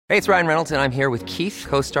Hey, it's Ryan Reynolds, and I'm here with Keith,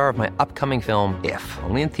 co-star of my upcoming film, If,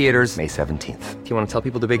 only in theaters May 17th. Do you want to tell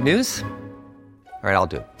people the big news? All right, I'll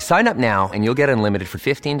do it. Sign up now and you'll get unlimited for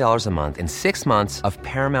 $15 a month and 6 months of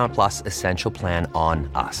Paramount Plus Essential Plan on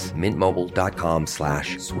us.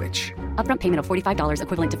 MintMobile.com/switch. Upfront payment of $45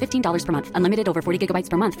 equivalent to $15 per month. Unlimited over 40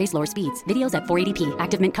 gigabytes per month. Face lower speeds. Videos at 480p.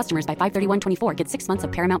 Active Mint customers by 531.24 get 6 months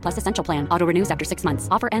of Paramount Plus Essential Plan. Auto renews after 6 months.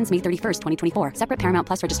 Offer ends May 31st, 2024. Separate Paramount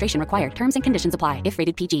Plus registration required. Terms and conditions apply if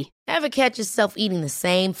rated PG. Ever catch yourself eating the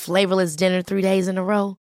same flavorless dinner 3 days in a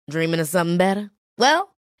row? Dreaming of something better? Well,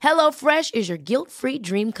 HelloFresh is your guilt-free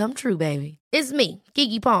dream come true, baby. It's me,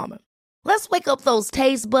 Keke Palmer. Let's wake up those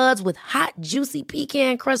taste buds with hot, juicy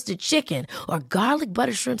pecan-crusted chicken or garlic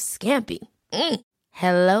butter shrimp scampi.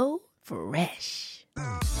 Hello Fresh.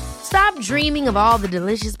 Stop dreaming of all the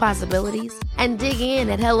delicious possibilities and dig in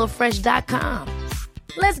at HelloFresh.com.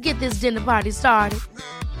 Let's get this dinner party started.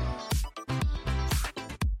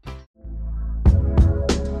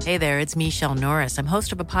 Hey there, it's Michelle Norris. I'm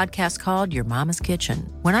host of a podcast called Your Mama's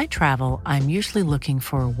Kitchen. When I travel, I'm usually looking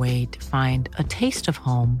for a way to find a taste of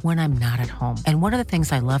home when I'm not at home. And one of the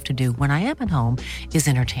things I love to do when I am at home is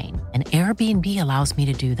entertain. And Airbnb allows me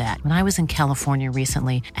to do that. When I was in California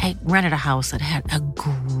recently, I rented a house that had a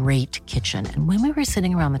great kitchen. And when we were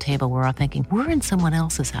sitting around the table, we were all thinking, we're in someone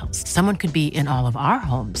else's house. Someone could be in all of our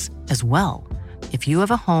homes as well. If you have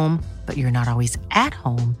a home, but you're not always at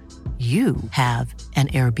home, you have an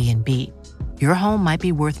Airbnb. Your home might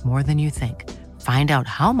be worth more than you think. Find out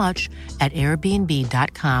how much at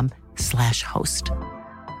airbnb.com/host.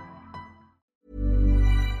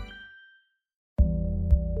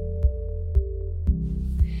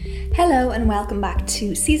 Hello and welcome back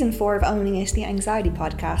to Season 4 of Owning It, the Anxiety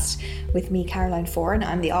Podcast, with me, Caroline Foran.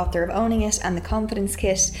 I'm the author of Owning It and The Confidence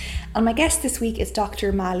Kit, and my guest this week is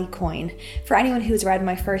Dr. Mali Coyne. For anyone who's read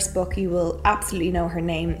my first book, you will absolutely know her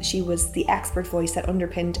name. She was the expert voice that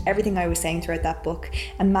underpinned everything I was saying throughout that book,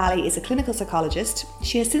 and Mali is a clinical psychologist.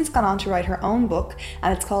 She has since gone on to write her own book,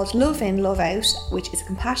 and it's called Love In, Love Out, which is a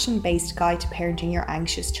compassion-based guide to parenting your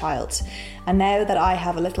anxious child. And now that I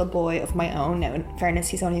have a little boy of my own, now in fairness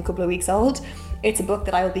he's only a couple of weeks old, it's a book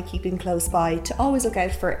that I will be keeping close by to always look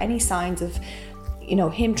out for any signs of,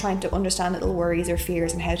 him trying to understand little worries or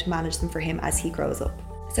fears and how to manage them for him as he grows up.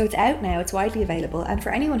 So it's out now, it's widely available, and for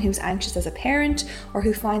anyone who's anxious as a parent or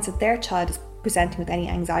who finds that their child is presenting with any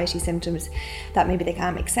anxiety symptoms that maybe they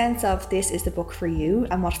can't make sense of, this is the book for you,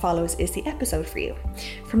 and what follows is the episode for you.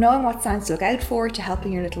 From knowing what signs to look out for to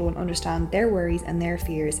helping your little one understand their worries and their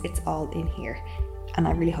fears, it's all in here, and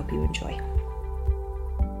I really hope you enjoy.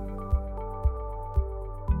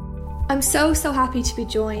 I'm so happy to be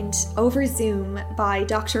joined over Zoom by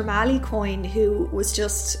Dr. Mali Coyne, who was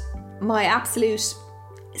just my absolute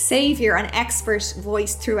saviour and expert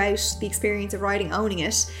voice throughout the experience of writing Owning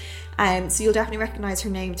It. So you'll definitely recognise her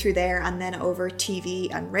name through there, and then over TV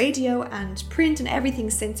and radio and print and everything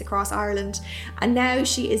since across Ireland. And now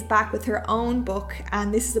she is back with her own book,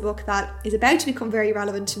 and this is a book that is about to become very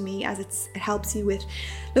relevant to me, as it helps you with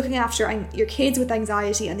looking after your kids with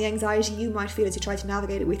anxiety and the anxiety you might feel as you try to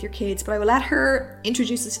navigate it with your kids. But I will let her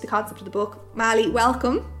introduce us to the concept of the book. Mali,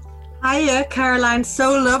 welcome. Hiya, Caroline.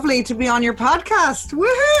 So lovely to be on your podcast.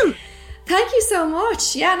 Woohoo! Thank you so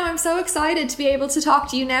much. Yeah, no, I'm so excited to be able to talk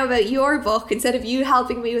to you now about your book instead of you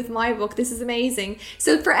helping me with my book. This is amazing.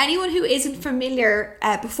 So for anyone who isn't familiar,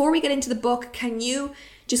 before we get into the book, can you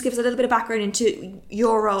just give us a little bit of background into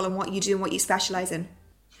your role and what you do and what you specialise in?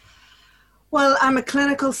 Well, I'm a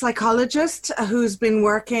clinical psychologist who's been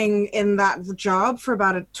working in that job for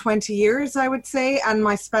about 20 years, I would say, and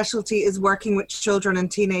my specialty is working with children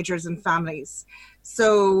and teenagers and families.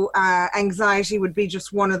 So anxiety would be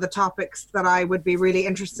just one of the topics that I would be really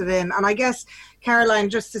interested in. And I guess, Caroline,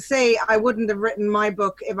 just to say, I wouldn't have written my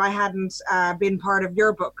book if I hadn't been part of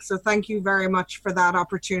your book. So thank you very much for that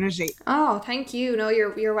opportunity. Oh, thank you. No,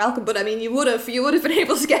 you're welcome. But I mean, you would have been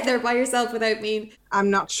able to get there by yourself without me.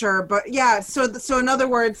 I'm not sure. But yeah, so in other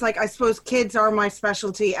words, like, I suppose kids are my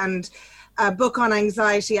specialty, and a book on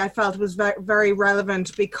anxiety I felt was very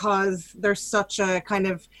relevant because there's such a kind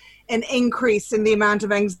of an increase in the amount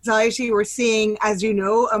of anxiety we're seeing, as you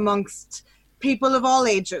know, amongst people of all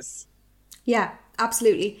ages. Yeah,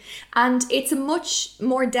 absolutely. And it's a much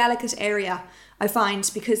more delicate area, I find,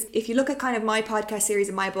 because if you look at kind of my podcast series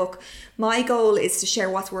and my book, my goal is to share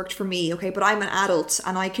what's worked for me, okay? But I'm an adult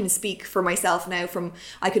and I can speak for myself now.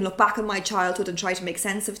 I can look back on my childhood and try to make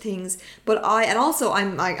sense of things. But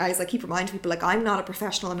as I keep reminding people, like, I'm not a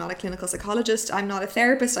professional, I'm not a clinical psychologist, I'm not a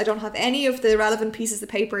therapist, I don't have any of the relevant pieces of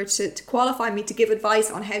paper to qualify me to give advice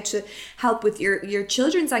on how to help with your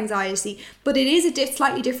children's anxiety. But it is a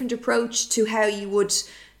slightly different approach to how you would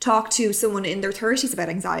talk to someone in their 30s about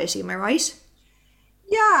anxiety. Am I right?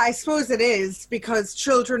 Yeah, I suppose it is, because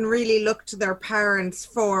children really look to their parents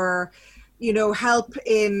for, help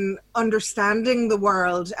in understanding the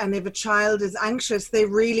world. And if a child is anxious, they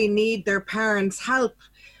really need their parents' help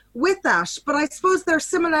with that. But I suppose there are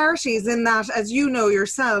similarities in that, as you know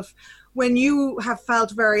yourself, when you have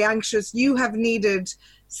felt very anxious, you have needed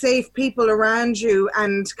safe people around you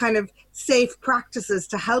and kind of safe practices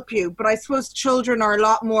to help you. But I suppose children are a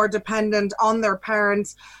lot more dependent on their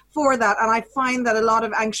parents for that. And I find that a lot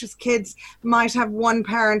of anxious kids might have one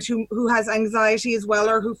parent who has anxiety as well,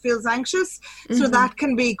 or who feels anxious. So that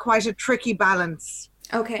can be quite a tricky balance.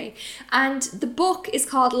 Okay. And the book is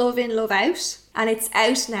called Love In, Love Out, and it's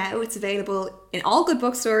out now. It's available in all good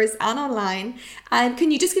bookstores and online. And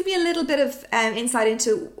can you just give me a little bit of insight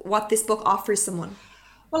into what this book offers someone?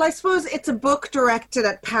 Well, I suppose it's a book directed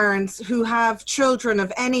at parents who have children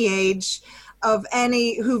of any age,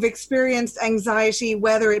 who've experienced anxiety,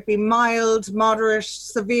 whether it be mild, moderate,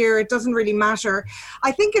 severe, it doesn't really matter.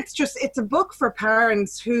 I think it's a book for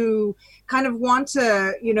parents who kind of want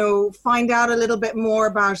to, find out a little bit more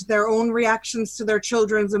about their own reactions to their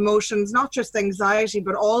children's emotions, not just anxiety,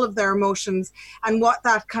 but all of their emotions, and what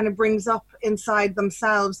that kind of brings up inside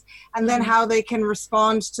themselves, and then how they can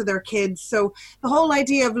respond to their kids. So the whole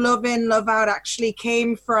idea of Love In, Love Out actually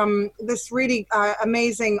came from this really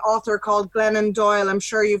amazing author called Glennon Doyle. I'm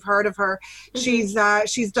sure you've heard of her. She's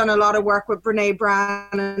done a lot of work with Brene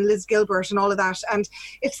Brown and Liz Gilbert and all of that. And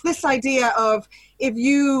it's this idea of, if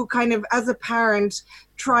you kind of, as a parent,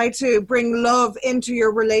 try to bring love into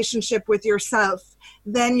your relationship with yourself,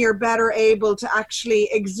 then you're better able to actually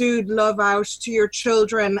exude love out to your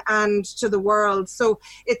children and to the world. So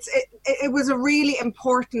it was a really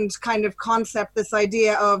important kind of concept, this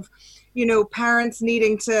idea of, parents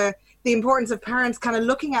needing to, the importance of parents kind of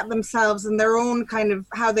looking at themselves and their own kind of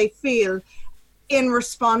how they feel in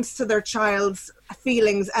response to their child's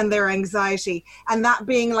feelings and their anxiety, and that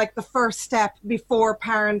being like the first step before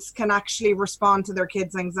parents can actually respond to their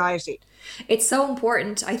kids' anxiety. It's so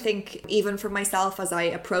important, I think, even for myself as I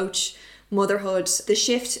approach motherhood, the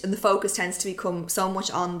shift and the focus tends to become so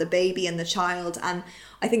much on the baby and the child. And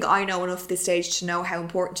I think I know enough at this stage to know how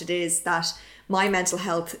important it is that my mental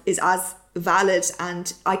health is as valid,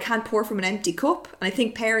 and I can't pour from an empty cup. And I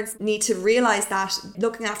think parents need to realize that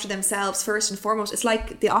looking after themselves first and foremost, it's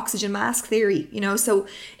like the oxygen mask theory, so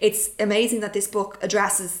it's amazing that this book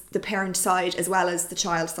addresses the parent side as well as the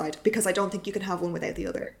child side, because I don't think you can have one without the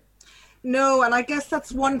other. No, and I guess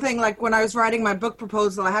that's one thing, like when I was writing my book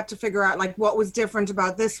proposal, I had to figure out like what was different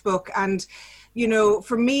about this book. And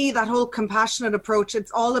for me, that whole compassionate approach,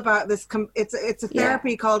 it's all about this, it's a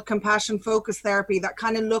therapy called compassion focused therapy that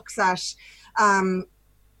kind of looks at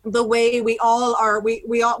the way we all are.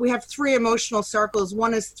 We have three emotional circles.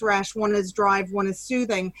 One is threat, one is drive, one is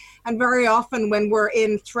soothing. And very often when we're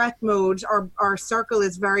in threat mode, our circle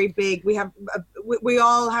is very big. We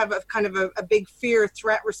all have a kind of a big fear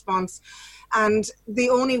threat response. And the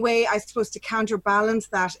only way, I suppose, to counterbalance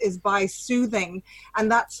that is by soothing.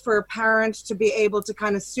 And that's for parents to be able to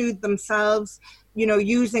kind of soothe themselves,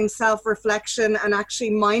 using self-reflection and actually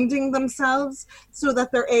minding themselves so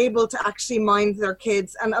that they're able to actually mind their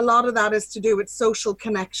kids. And a lot of that is to do with social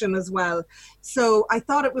connection as well. So I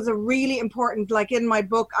thought it was a really important, like in my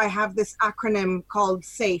book, I have this acronym called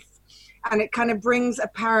SAFE, and it kind of brings a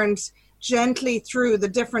parent gently through the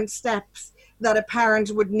different steps that a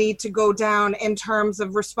parent would need to go down in terms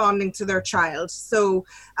of responding to their child. So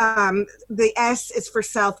the S is for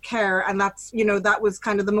self-care, and that's, that was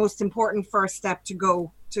kind of the most important first step to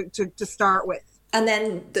go to start with. And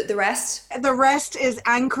then the rest? The rest is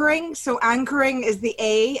anchoring. So anchoring is the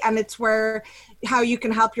A, and it's how you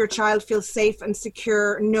can help your child feel safe and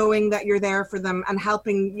secure, knowing that you're there for them and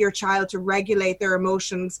helping your child to regulate their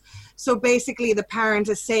emotions. So basically the parent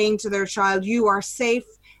is saying to their child, you are safe,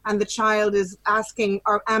 and the child is asking,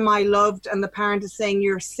 am I loved? And the parent is saying,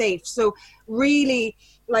 you're safe. So really,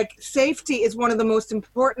 like, safety is one of the most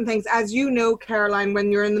important things. As you know, Caroline,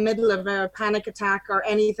 when you're in the middle of a panic attack or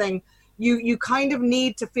anything, you kind of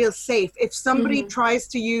need to feel safe. If somebody tries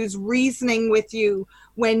to use reasoning with you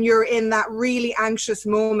when you're in that really anxious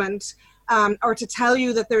moment, or to tell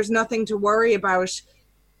you that there's nothing to worry about,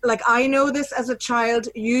 like, I know this as a child,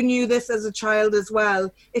 you knew this as a child as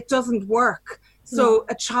well, it doesn't work. So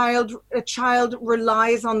a child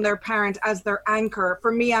relies on their parent as their anchor.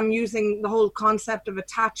 For me, I'm using the whole concept of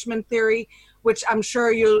attachment theory, which I'm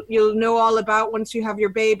sure you'll know all about once you have your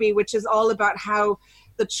baby, which is all about how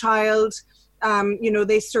the child,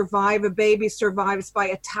 they survive. A baby survives by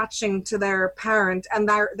attaching to their parent, and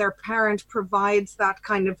their parent provides that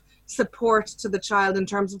kind of support to the child in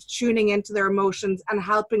terms of tuning into their emotions and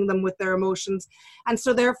helping them with their emotions. And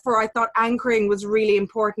so therefore I thought anchoring was really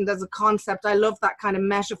important as a concept. I love that kind of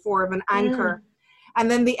metaphor of an anchor. And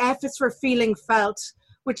then the F is for feeling felt,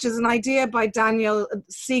 which is an idea by Daniel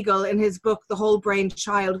Siegel in his book, The Whole Brain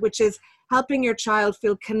Child, which is helping your child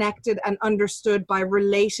feel connected and understood by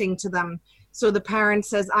relating to them. So the parent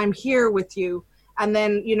says, I'm here with you. And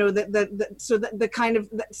then, you know,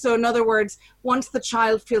 so in other words, once the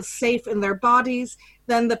child feels safe in their bodies,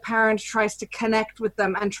 then the parent tries to connect with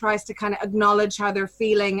them and tries to kind of acknowledge how they're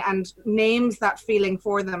feeling and names that feeling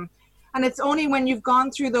for them. And it's only when you've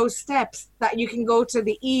gone through those steps that you can go to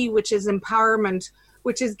the E, which is empowerment,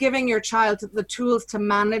 which is giving your child the tools to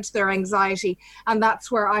manage their anxiety. And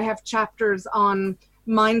that's where I have chapters on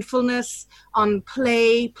mindfulness, on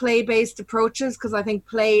play-based approaches, because I think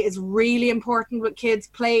play is really important with kids.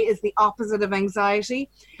 Play is the opposite of anxiety.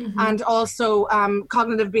 And also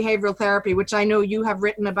cognitive behavioral therapy, which I know you have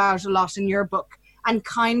written about a lot in your book, and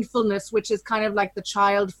kindfulness, which is kind of like the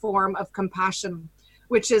child form of compassion,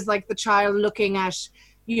 which is like the child looking at,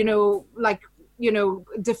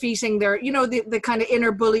 defeating their, the kind of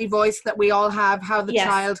inner bully voice that we all have, how the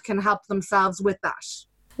child can help themselves with that.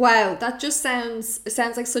 Wow, that just sounds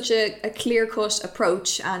like such a clear-cut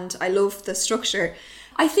approach, and I love the structure.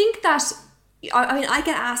 I think that, I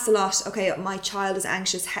get asked a lot, okay, my child is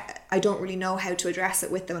anxious, I don't really know how to address it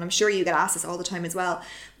with them, and I'm sure you get asked this all the time as well,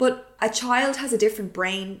 but a child has a different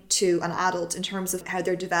brain to an adult in terms of how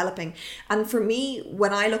they're developing. And for me,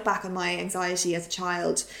 when I look back on my anxiety as a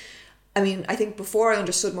child, I think before I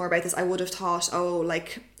understood more about this, I would have thought,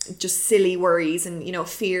 just silly worries and,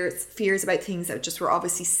 fears about things that just were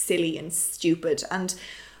obviously silly and stupid. And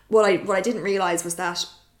what I didn't realize was that,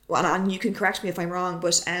 and you can correct me if I'm wrong,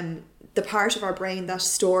 but the part of our brain that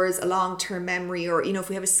stores a long-term memory, or, if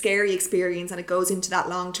we have a scary experience and it goes into that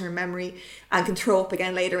long-term memory and can throw up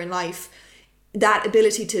again later in life, that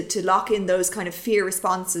ability to lock in those kind of fear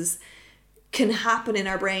responses can happen in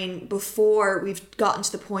our brain before we've gotten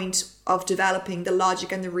to the point of developing the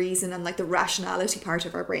logic and the reason and like the rationality part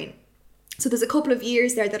of our brain. So there's a couple of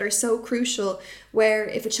years there that are so crucial, where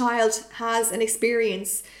if a child has an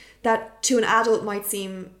experience that to an adult might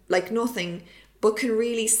seem like nothing, but can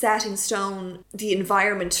really set in stone the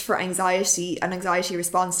environment for anxiety and anxiety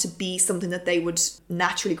response to be something that they would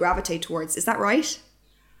naturally gravitate towards. Is that right?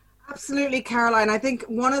 Absolutely, Caroline. I think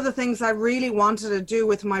one of the things I really wanted to do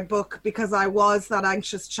with my book, because I was that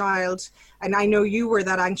anxious child, and I know you were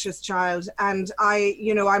that anxious child, and I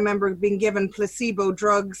remember being given placebo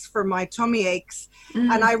drugs for my tummy aches,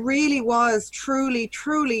 and I really was truly,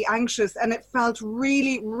 truly anxious, and it felt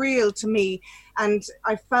really real to me. And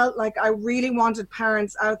I felt like I really wanted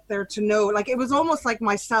parents out there to know, like it was almost like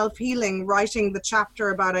my self-healing, writing the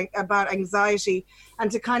chapter about anxiety, and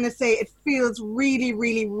to kind of say it feels really,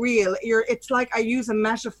 really real. It's like I use a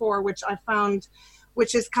metaphor which I found,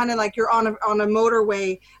 which is kind of like you're on a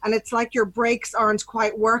motorway, and it's like your brakes aren't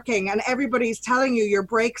quite working, and everybody's telling you your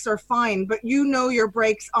brakes are fine, but your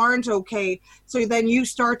brakes aren't okay. So then you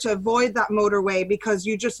start to avoid that motorway because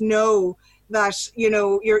you just know that,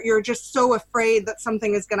 you're just so afraid that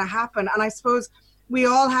something is going to happen. And I suppose we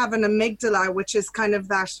all have an amygdala, which is kind of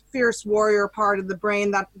that fierce warrior part of the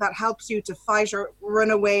brain that helps you to fight or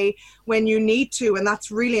run away when you need to. And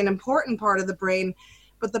that's really an important part of the brain.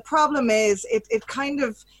 But the problem is it kind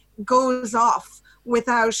of goes off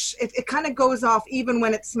it kind of goes off even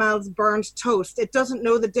when it smells burnt toast. It doesn't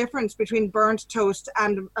know the difference between burnt toast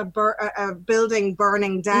and a building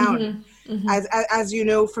burning down, as you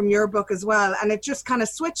know from your book as well. And it just kind of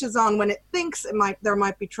switches on when it thinks there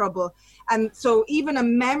might be trouble. And so even a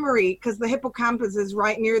memory, because the hippocampus is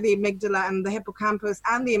right near the amygdala, and the hippocampus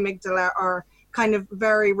and the amygdala are kind of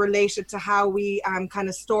very related to how we kind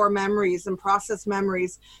of store memories and process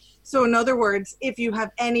memories. So in other words, if you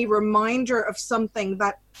have any reminder of something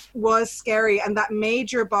that was scary and that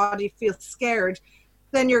made your body feel scared,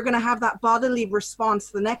 then you're going to have that bodily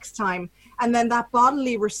response the next time. And then that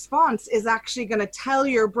bodily response is actually going to tell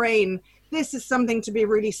your brain, this is something to be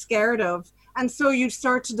really scared of. And so you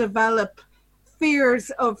start to develop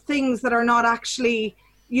fears of things that are not actually,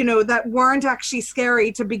 that weren't actually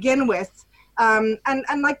scary to begin with.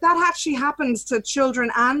 And like that actually happens to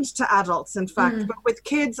children and to adults, in fact. But with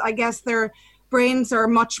kids, I guess their brains are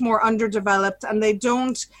much more underdeveloped, and they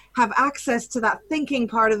don't have access to that thinking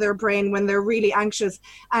part of their brain when they're really anxious.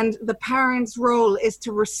 And the parent's role is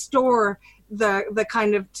to restore the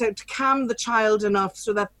kind of, to calm the child enough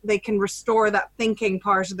so that they can restore that thinking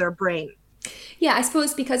part of their brain. Yeah, I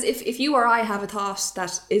suppose because if you or I have a thought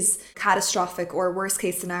that is catastrophic or worst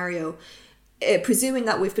case scenario, presuming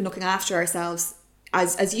that we've been looking after ourselves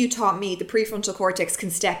as you taught me, the prefrontal cortex can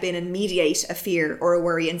step in and mediate a fear or a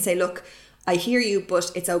worry and say, look, I hear you,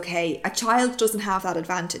 but it's okay. A child doesn't have that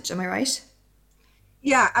advantage. Am I right?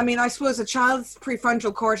 Yeah, I mean, I suppose a child's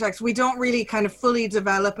prefrontal cortex, we don't really kind of fully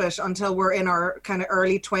develop it until we're in our kind of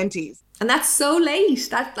early 20s. And that's so late.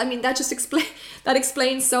 That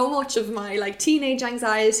explains so much of my like teenage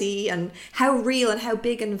anxiety and how real and how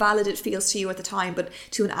big and valid it feels to you at the time. But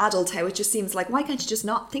to an adult, how it just seems like, why can't you just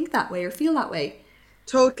not think that way or feel that way?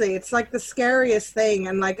 Totally. It's like the scariest thing.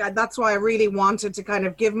 And like, that's why I really wanted to kind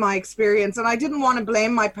of give my experience. And I didn't want to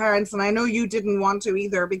blame my parents. And I know you didn't want to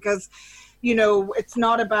either, because, you know, it's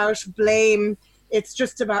not about blame. It's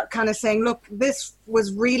just about kind of saying, look, this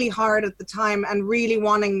was really hard at the time, and really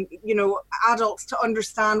wanting, you know, adults to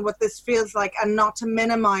understand what this feels like and not to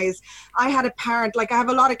minimize. I had a parent, like I have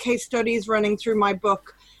a lot of case studies running through my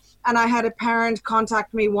book, and I had a parent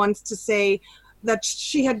contact me once to say that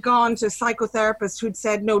she had gone to a psychotherapist who'd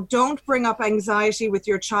said, no, don't bring up anxiety with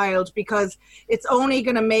your child, because it's only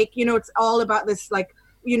going to make, you know, it's all about this, like,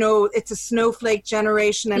 you know, it's a snowflake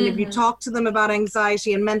generation, and if you talk to them about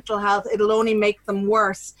anxiety and mental health, it'll only make them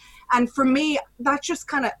worse. And for me, that just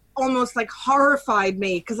kind of almost like horrified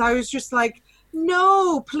me, because I was just like,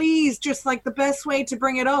 no, please, just like the best way to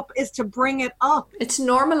bring it up is to bring it up. It's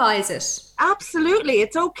normalize it. Absolutely.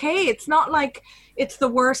 It's okay. It's not like it's the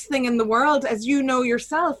worst thing in the world. As you know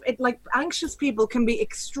yourself, it like anxious people can be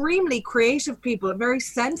extremely creative people, very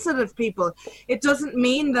sensitive people. It doesn't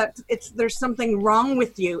mean that there's something wrong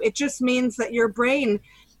with you. It just means that your brain,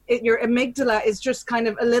 your amygdala is just kind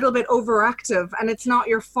of a little bit overactive, and it's not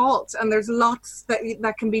your fault. And there's lots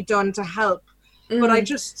that can be done to help. But I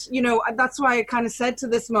just, you know, that's why I kind of said to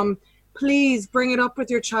this mum, please bring it up with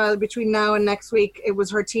your child between now and next week. It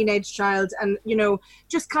was her teenage child. And, you know,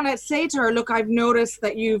 just kind of say to her, look, I've noticed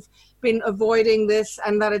that you've been avoiding this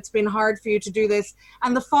and that it's been hard for you to do this.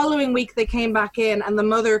 And the following week they came back in, and the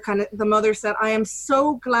mother said, I am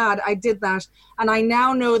so glad I did that. And I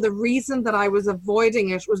now know the reason that I was avoiding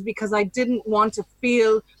it was because I didn't want to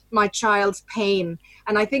feel my child's pain.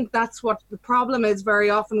 And I think that's what the problem is very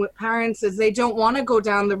often with parents, is they don't want to go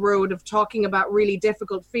down the road of talking about really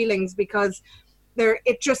difficult feelings, because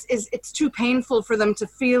it's too painful for them to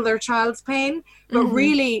feel their child's pain. But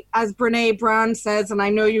really, as Brene Brown says, and I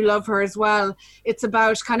know you love her as well, it's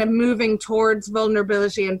about kind of moving towards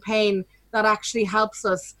vulnerability and pain that actually helps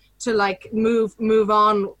us to like move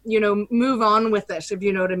on, you know, move on with it, if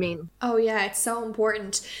you know what I mean. Oh yeah, it's so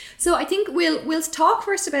important. So I think we'll talk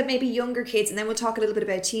first about maybe younger kids, and then we'll talk a little bit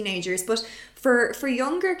about teenagers. But for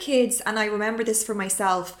younger kids, and I remember this for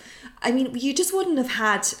myself, I mean, you just wouldn't have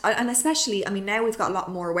had, and especially, I mean, now we've got a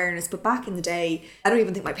lot more awareness, but back in the day, I don't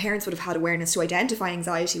even think my parents would have had awareness to identify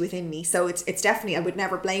anxiety within me. So it's definitely, I would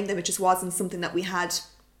never blame them. It just wasn't something that we had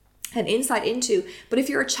an insight into. But if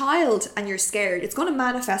you're a child and you're scared, it's going to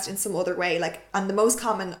manifest in some other way. Like, and the most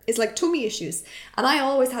common is like tummy issues. And I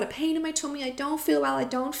always had a pain in my tummy. I don't feel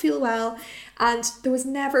well. And there was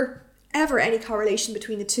never, ever any correlation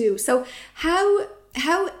between the two. So how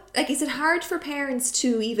like, is it hard for parents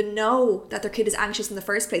to even know that their kid is anxious in the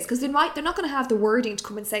first place? Because they're not going to have the wording to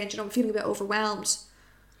come and say, you know, I'm feeling a bit overwhelmed.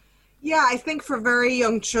 Yeah, I think for very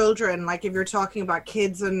young children, like if you're talking about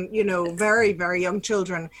kids and, you know, very, very young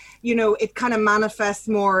children, you know, it kind of manifests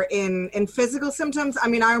more in physical symptoms. I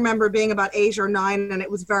mean, I remember being about 8 or 9 and it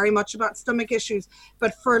was very much about stomach issues.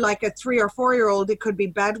 But for like a 3 or 4 year old, it could be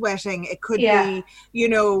bedwetting. It could be, you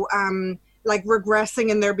know, like regressing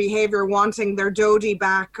in their behavior, wanting their dodie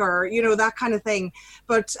back, or, you know, that kind of thing.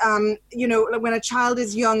 But, you know, when a child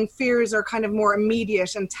is young, fears are kind of more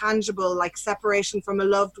immediate and tangible, like separation from a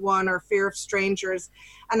loved one or fear of strangers.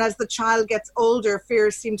 And as the child gets older,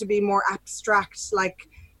 fears seem to be more abstract, like,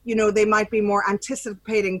 you know, they might be more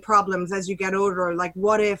anticipating problems as you get older, like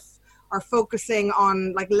what if, or focusing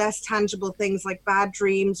on like less tangible things like bad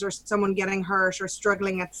dreams or someone getting hurt or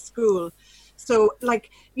struggling at school. So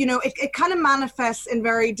like, you know, it kind of manifests in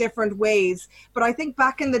very different ways. But I think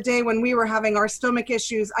back in the day when we were having our stomach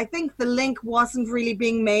issues, I think the link wasn't really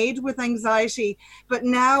being made with anxiety. But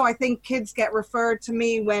now I think kids get referred to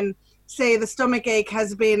me when, say, the stomach ache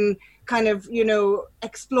has been kind of, you know,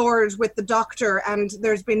 explored with the doctor and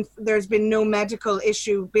there's been no medical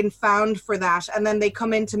issue been found for that. And then they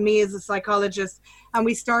come into me as a psychologist and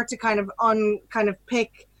we start to kind of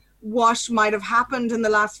pick what might have happened in the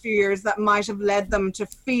last few years that might have led them to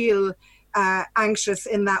feel anxious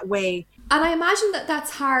in that way. And I imagine that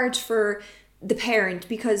that's hard for the parent,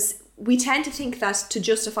 because we tend to think that to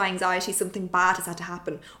justify anxiety, something bad has had to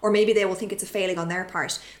happen, or maybe they will think it's a failing on their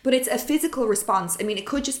part. But it's a physical response. I mean, it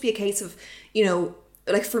could just be a case of, you know,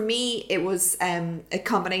 like for me, it was a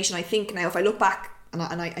combination. I think now, if I look back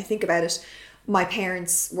and I think about it, my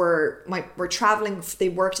parents were traveling. They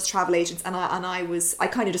worked as travel agents, and I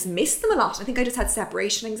kind of just missed them a lot. I think I just had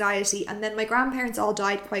separation anxiety. And then my grandparents all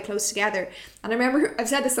died quite close together. And I remember, I've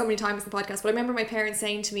said this so many times in the podcast, but I remember my parents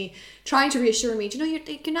saying to me, trying to reassure me, do you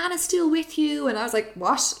know your nana's still with you? And I was like,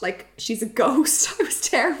 what? Like, she's a ghost? I was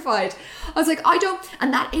terrified. I was like, I don't.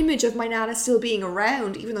 And that image of my nana still being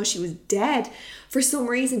around, even though she was dead, for some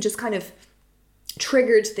reason just kind of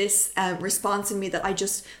triggered this response in me that I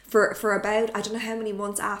just, for about, I don't know how many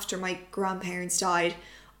months after my grandparents died,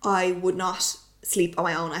 I would not sleep on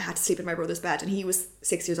my own. I had to sleep in my brother's bed, and he was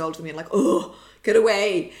 6 years older than me, and like, oh, get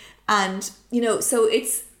away. And, you know, so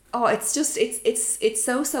it's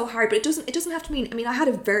so hard, but it doesn't have to mean, I mean, I had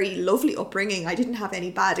a very lovely upbringing. I didn't have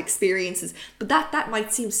any bad experiences, but that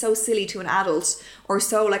might seem so silly to an adult, or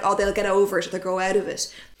so like, oh, they'll get over it, or they'll grow out of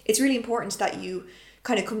it. It's really important that you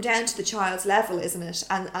kind of come down to the child's level, isn't it?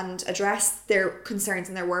 And address their concerns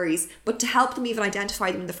and their worries, but to help them even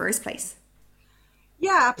identify them in the first place.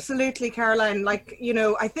 Yeah, absolutely, Caroline. Like, you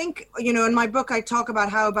know, I think, you know, in my book, I talk about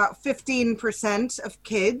how about 15% of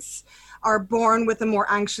kids are born with a more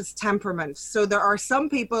anxious temperament. So there are some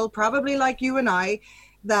people, probably like you and I,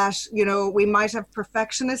 that, you know, we might have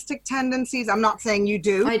perfectionistic tendencies. I'm not saying you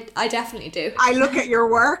do. I definitely do. I look at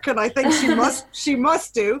your work and I think she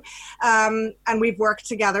must do. And we've worked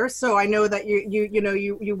together. So I know that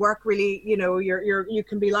you work really, you know, you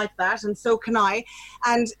can be like that, and so can I.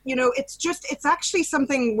 And, you know, it's actually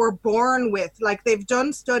something we're born with. Like, they've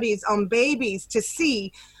done studies on babies to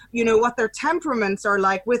see, you know, what their temperaments are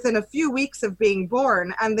like within a few weeks of being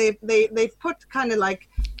born. And they've put kind of like,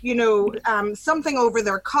 you know, something over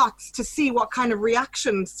their cots to see what kind of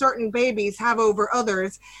reactions certain babies have over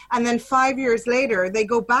others. And then 5 years later, they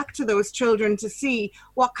go back to those children to see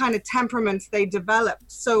what kind of temperaments they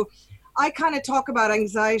developed. So I kind of talk about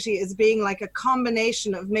anxiety as being like a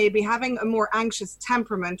combination of maybe having a more anxious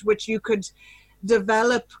temperament, which you could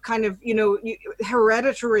develop kind of, you know,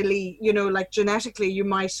 hereditarily, you know, like genetically you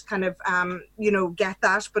might kind of you know, get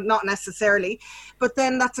that, but not necessarily. But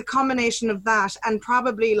then that's a combination of that, and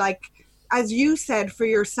probably, like, as you said for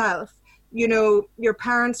yourself, you know, your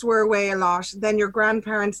parents were away a lot, then your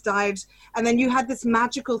grandparents died, and then you had this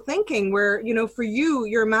magical thinking where, you know, for you,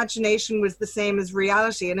 your imagination was the same as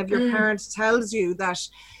reality. And if your parents tells you that,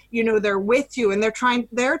 you know, they're with you and they're trying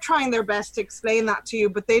their best to explain that to you,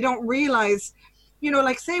 but they don't realize, you know,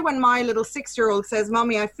 like, say when my little 6-year-old says,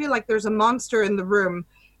 Mommy, I feel like there's a monster in the room.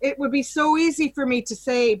 It would be so easy for me to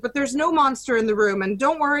say, but there's no monster in the room, and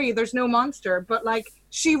don't worry, there's no monster. But like,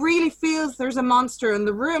 she really feels there's a monster in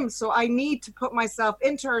the room. So I need to put myself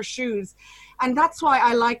into her shoes. And that's why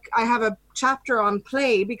I have a chapter on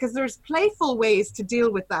play, because there's playful ways to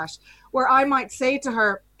deal with that, where I might say to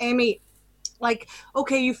her, Amy, like,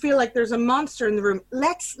 okay, you feel like there's a monster in the room.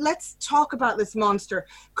 Let's talk about this monster.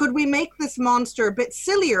 Could we make this monster a bit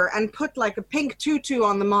sillier and put like a pink tutu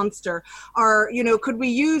on the monster? Or, you know, could we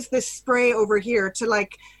use this spray over here to,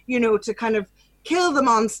 like, you know, to kind of kill the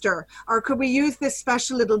monster? Or could we use this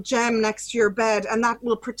special little gem next to your bed and that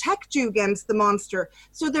will protect you against the monster?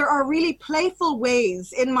 So there are really playful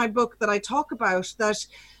ways in my book that I talk about that,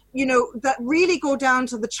 you know, that really go down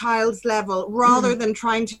to the child's level rather than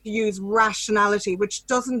trying to use rationality, which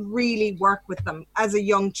doesn't really work with them as a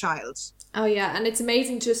young child. Oh yeah, and it's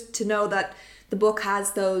amazing just to know that the book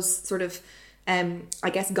has those sort of I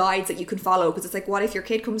guess guides that you can follow, because it's like, what if your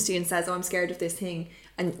kid comes to you and says, oh, I'm scared of this thing,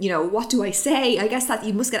 and, you know, what do I say? I guess that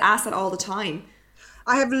you must get asked that all the time.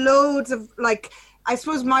 I have loads of, like, I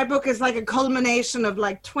suppose my book is like a culmination of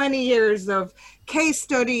like 20 years of case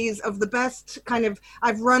studies of the best kind of,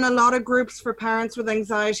 I've run a lot of groups for parents with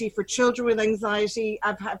anxiety, for children with anxiety.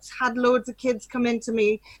 I've had loads of kids come into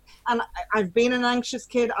me, and I've been an anxious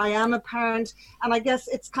kid. I am a parent, and I guess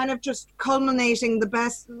it's kind of just culminating the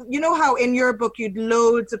best. You know how in your book you'd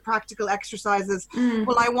loads of practical exercises?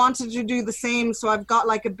 Well, I wanted to do the same, so I've got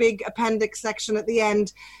like a big appendix section at the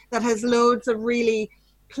end that has loads of really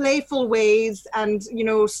playful ways and, you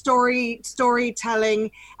know, storytelling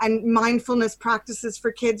and mindfulness practices for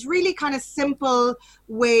kids, really kind of simple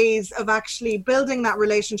ways of actually building that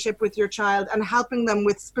relationship with your child and helping them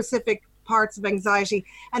with specific parts of anxiety.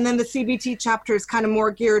 And then the CBT chapter is kind of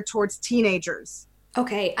more geared towards teenagers.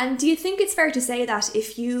 Okay, and do you think it's fair to say that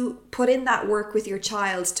if you put in that work with your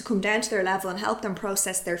child to come down to their level and help them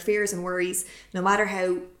process their fears and worries, no matter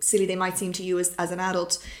how silly they might seem to you as an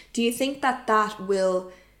adult, do you think that that will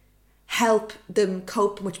help them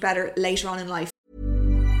cope much better later on in life?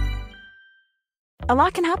 A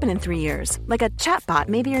lot can happen in 3 years, like a chatbot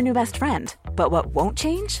may be your new best friend. But what won't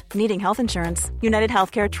change? Needing health insurance. United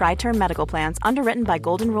Healthcare Tri-Term Medical Plans, underwritten by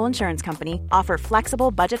Golden Rule Insurance Company, offer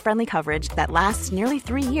flexible, budget-friendly coverage that lasts nearly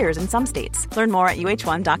 3 years in some states. Learn more at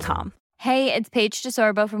uh1.com. Hey, it's Paige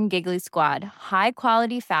DeSorbo from Giggly Squad. High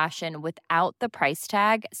quality fashion without the price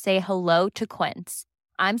tag. Say hello to Quince.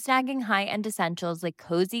 I'm snagging high-end essentials like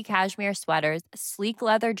cozy cashmere sweaters, sleek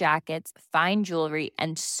leather jackets, fine jewelry,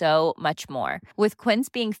 and so much more. With Quince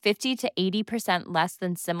being 50 to 80% less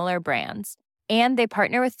than similar brands. And they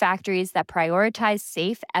partner with factories that prioritize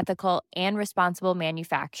safe, ethical, and responsible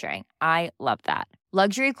manufacturing. I love that.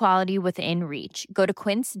 Luxury quality within reach. Go to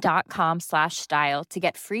quince.com/style to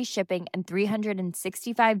get free shipping and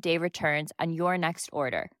 365-day returns on your next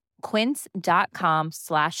order.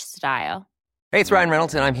 Quince.com/style. Hey, it's Ryan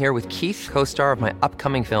Reynolds, and I'm here with Keith, co-star of my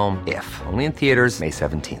upcoming film, If, only in theaters May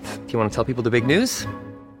 17th. Do you want to tell people the big news?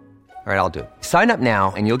 All right, I'll do it. Sign up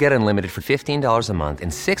now and you'll get unlimited for $15 a month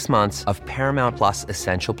and 6 months of Paramount Plus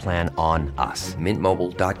Essential Plan on us.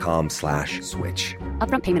 MintMobile.com/switch.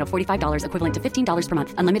 Upfront payment of $45 equivalent to $15 per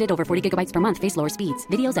month. Unlimited over 40 gigabytes per month. Face lower speeds.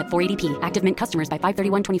 Videos at 480p. Active Mint customers by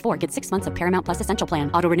 531.24 get 6 months of Paramount Plus Essential Plan.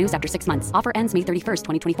 Auto renews after 6 months. Offer ends May 31st,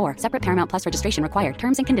 2024. Separate Paramount Plus registration required.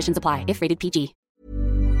 Terms and conditions apply if rated PG.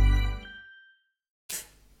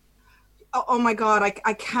 Oh my God,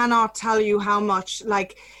 I cannot tell you how much.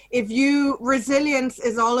 Like, resilience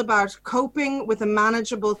is all about coping with a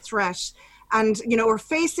manageable threat and, or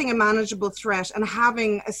facing a manageable threat and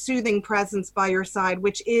having a soothing presence by your side,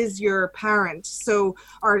 which is your parent. So,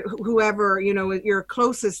 or whoever, you're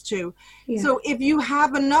closest to. Yeah. So if you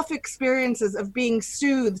have enough experiences of being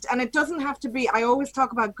soothed, and it doesn't have to be, I always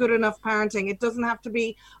talk about good enough parenting. It doesn't have to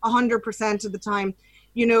be 100% of the time.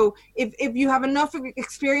 If you have enough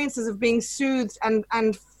experiences of being soothed and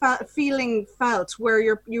feeling felt, where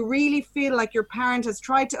you really feel like your parent has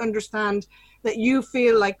tried to understand that you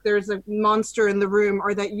feel like there's a monster in the room,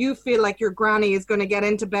 or that you feel like your granny is going to get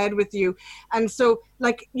into bed with you. And so,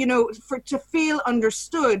 to feel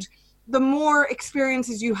understood, the more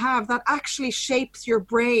experiences you have, that actually shapes your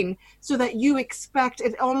brain so that you expect,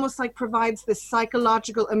 it almost like provides this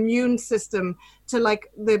psychological immune system to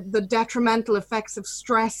the detrimental effects of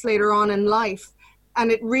stress later on in life.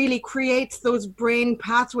 And it really creates those brain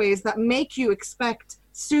pathways that make you expect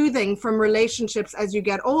soothing from relationships as you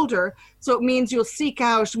get older. So it means you'll seek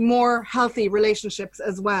out more healthy relationships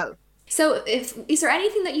as well. So is there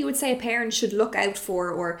anything that you would say a parent should look out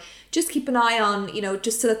for, or just keep an eye on,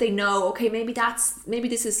 just so that they know, okay, maybe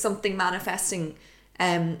this is something manifesting,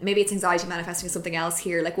 maybe it's anxiety manifesting something else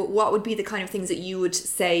here. Like, what would be the kind of things that you would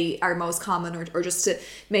say are most common, or just to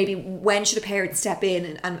maybe when should a parent step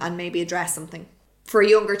in and maybe address something for a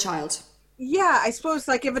younger child? Yeah, I suppose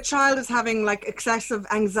if a child is having excessive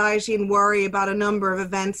anxiety and worry about a number of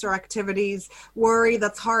events or activities, worry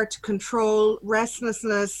that's hard to control,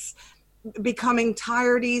 restlessness, becoming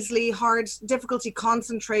tired easily, difficulty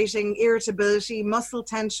concentrating, irritability, muscle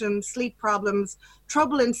tension, sleep problems,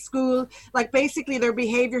 trouble in school, basically their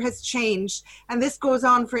behavior has changed, and this goes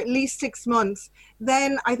on for at least 6 months,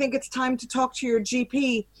 then I think it's time to talk to your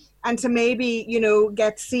GP and to maybe,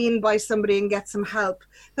 get seen by somebody and get some help.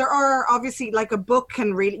 There are obviously a book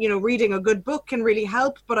can really, reading a good book can really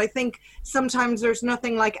help, but I think sometimes there's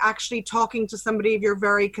nothing like actually talking to somebody if you're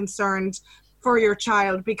very concerned for your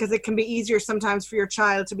child, because it can be easier sometimes for your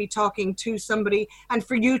child to be talking to somebody and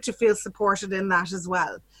for you to feel supported in that as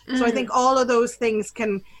well. So I think all of those things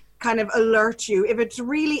can kind of alert you if it's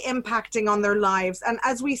really impacting on their lives. And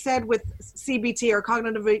as we said with CBT, or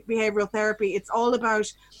cognitive behavioral therapy, it's all about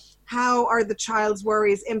how are the child's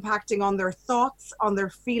worries impacting on their thoughts, on their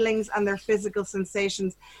feelings, and their physical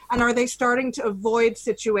sensations? And are they starting to avoid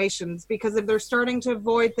situations? Because if they're starting to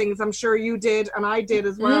avoid things, I'm sure you did, and I did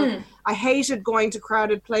as well. I hated going to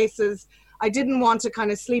crowded places. I didn't want to kind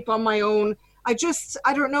of sleep on my own. I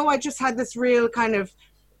don't know, I just had this real kind of,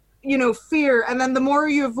 fear. And then the more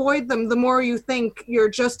you avoid them, the more you think you're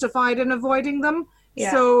justified in avoiding them.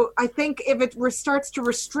 Yeah. So I think if it starts to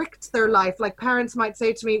restrict their life, parents might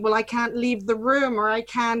say to me, well, I can't leave the room, or I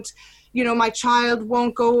can't, my child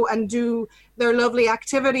won't go and do their lovely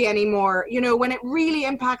activity anymore. When it really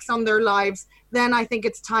impacts on their lives, then I think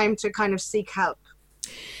it's time to kind of seek help.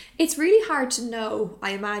 It's really hard to know,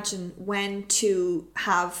 I imagine, when to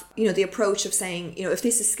have, the approach of saying, if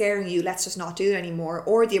this is scaring you, let's just not do it anymore,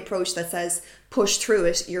 or the approach that says, push through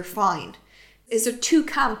it, you're fine. Is there two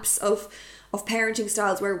camps of parenting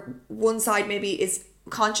styles, where one side maybe is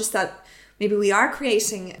conscious that maybe we are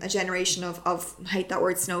creating a generation of I hate that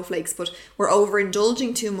word, snowflakes, but we're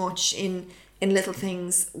overindulging too much in little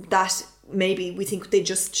things that maybe we think they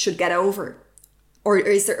just should get over? Or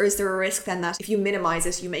is there a risk then that if you minimize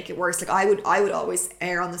it, you make it worse? Like I would always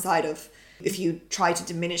err on the side of, if you try to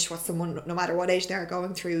diminish what someone, no matter what age they're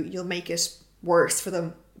going through, you'll make it worse for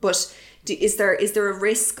them. But is there a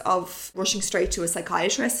risk of rushing straight to a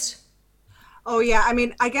psychiatrist? Oh yeah, I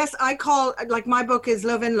mean, I guess I call, like, my book is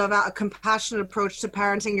Love In, Love Out, a compassionate approach to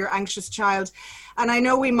parenting your anxious child. And I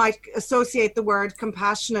know we might associate the word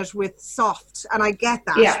compassionate with soft, and I get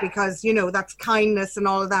that because, you know, that's kindness and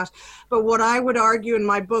all of that. But what I would argue in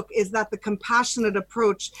my book is that the compassionate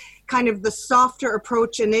approach, kind of the softer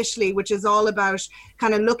approach initially, which is all about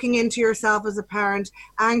kind of looking into yourself as a parent,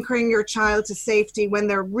 anchoring your child to safety when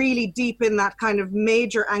they're really deep in that kind of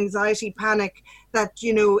major anxiety panic, that,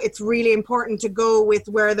 you know, it's really important to go with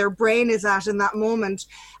where their brain is at in that moment.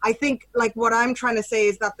 I think, like, what I'm trying to say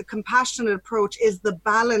is that the compassionate approach is the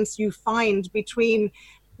balance you find between,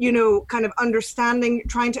 you know, kind of understanding,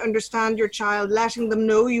 trying to understand your child, letting them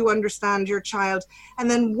know you understand your child. And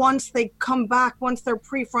then once they come back, once their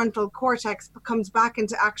prefrontal cortex comes back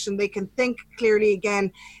into action, they can think clearly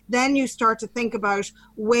again. Then you start to think about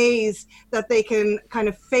ways that they can kind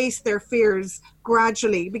of face their fears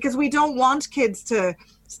gradually, because we don't want kids to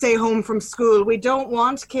stay home from school. We don't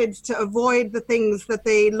want kids to avoid the things that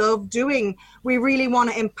they love doing. We really want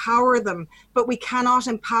to empower them, but we cannot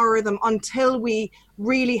empower them until we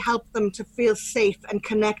really help them to feel safe and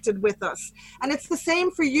connected with us. And it's the same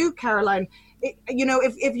for you, Caroline. You know,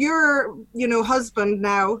 if your, you know, husband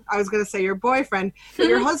now, I was going to say your boyfriend, but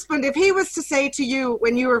your husband, if he was to say to you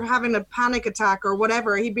when you were having a panic attack or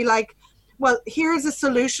whatever, he'd be like, well, here's a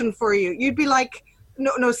solution for you. You'd be like,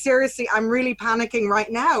 no, seriously, I'm really panicking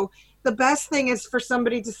right now. The best thing is for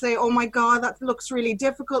somebody to say, oh my God, that looks really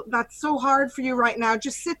difficult. That's so hard for you right now.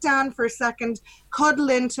 Just sit down for a second, cuddle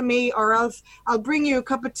into me, or else I'll bring you a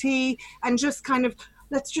cup of tea, and just kind of,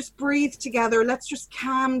 let's just breathe together. Let's just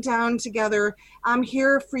calm down together. I'm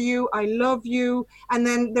here for you. I love you. And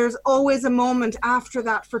then there's always a moment after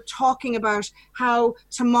that for talking about how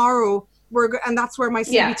tomorrow and that's where my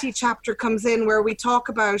CBT chapter comes in, where we talk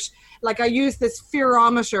about, like, I use this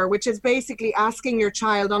fearometer, which is basically asking your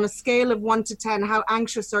child on a scale of 1 to 10, how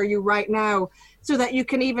anxious are you right now? So that you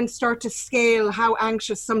can even start to scale how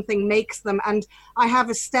anxious something makes them. And I have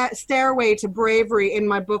a stairway to bravery in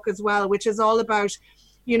my book as well, which is all about,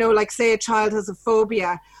 you know, like, say a child has a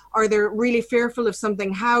phobia or they're really fearful of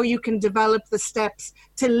something, how you can develop the steps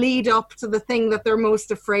to lead up to the thing that they're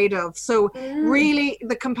most afraid of. So really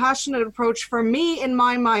the compassionate approach for me, in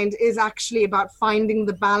my mind, is actually about finding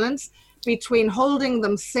the balance between holding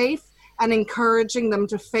them safe and encouraging them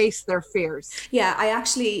to face their fears. Yeah, I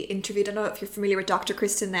actually interviewed, I don't know if you're familiar with Dr.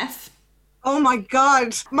 Kristen Neff. Oh my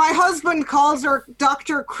God. My husband calls her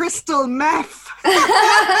Dr. Crystal Meth.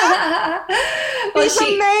 She's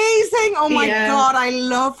amazing. Oh my God. I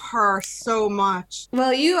love her so much.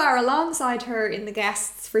 Well, you are alongside her in the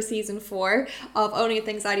guests for season 4 of Owning It,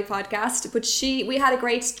 the Anxiety podcast. But we had a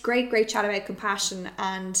great chat about compassion.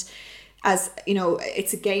 And as you know,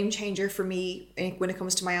 it's a game changer for me when it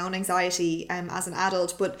comes to my own anxiety as an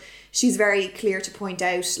adult. But she's very clear to point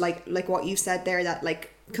out, like what you said there, that like,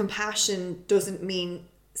 compassion doesn't mean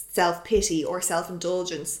self-pity or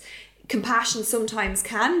self-indulgence. Compassion sometimes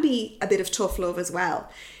can be a bit of tough love as well.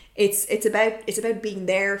 It's about being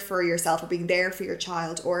there for yourself or being there for your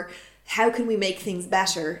child, or how can we make things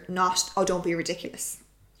better, not, oh, don't be ridiculous.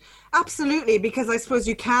 Absolutely, because I suppose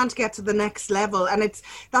you can't get to the next level. And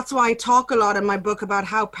that's why I talk a lot in my book about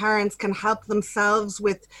how parents can help themselves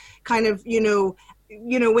with kind of, you know,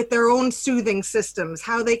 with their own soothing systems,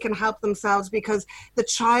 how they can help themselves, because the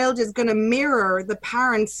child is going to mirror the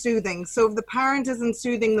parent's soothing. So if the parent isn't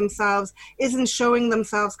soothing themselves, isn't showing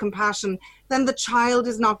themselves compassion, then the child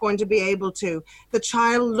is not going to be able to. The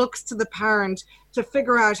child looks to the parent to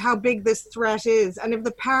figure out how big this threat is. And if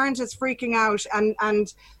the parent is freaking out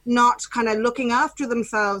and not kind of looking after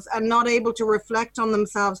themselves and not able to reflect on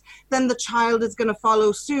themselves, then the child is going to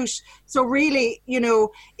follow suit. So really, you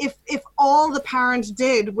know, if all the parent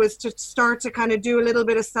did was to start to kind of do a little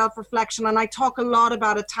bit of self-reflection, and I talk a lot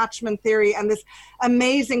about attachment theory and this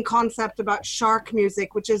amazing concept about shark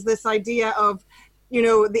music, which is this idea of, you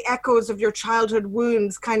know, the echoes of your childhood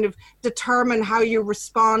wounds kind of determine how you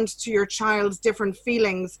respond to your child's different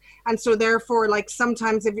feelings. And so therefore, like,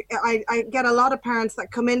 sometimes if I get a lot of parents that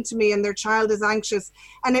come into me and their child is anxious,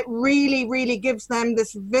 and it really, really gives them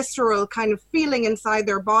this visceral kind of feeling inside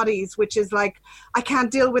their bodies, which is like, I can't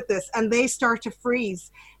deal with this. And they start to freeze.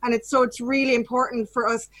 And it's really important for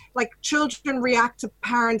us, like, children react to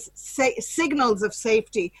parents' signals of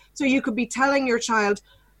safety. So you could be telling your child,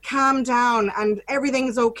 calm down and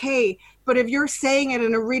everything's okay. But if you're saying it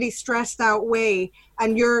in a really stressed out way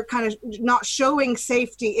and you're kind of not showing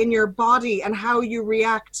safety in your body and how you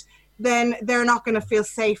react, then they're not going to feel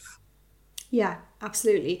safe. Yeah,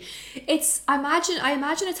 absolutely. I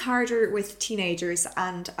imagine it's harder with teenagers,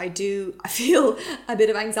 and I feel a bit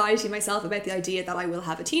of anxiety myself about the idea that I will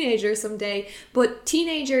have a teenager someday. But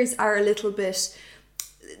teenagers are a little bit,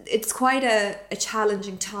 it's quite a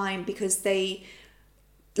challenging time because they,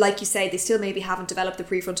 like you say, they still maybe haven't developed the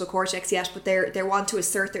prefrontal cortex yet, but they want to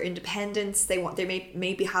assert their independence. They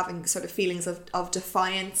may be having sort of feelings of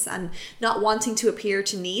defiance and not wanting to appear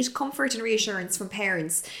to need comfort and reassurance from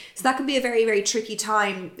parents. So that can be a very, very tricky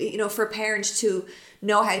time, for a parent to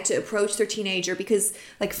know how to approach their teenager. Because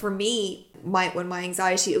like for me, when my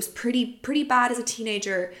anxiety, it was pretty bad as a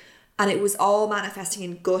teenager, and it was all manifesting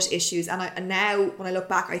in gut issues. And now when I look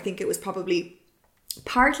back, I think it was probably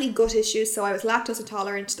partly gut issues. So I was lactose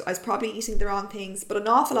intolerant, I was probably eating the wrong things, but an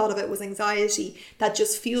awful lot of it was anxiety that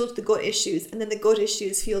just fueled the gut issues, and then the gut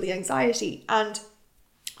issues fueled the anxiety. And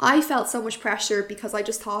I felt so much pressure because I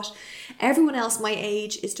just thought everyone else my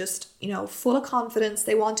age is just, full of confidence.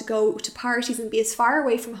 They want to go to parties and be as far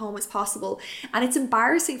away from home as possible. And it's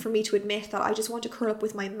embarrassing for me to admit that I just want to curl up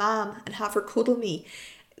with my mom and have her cuddle me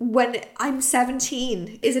when I'm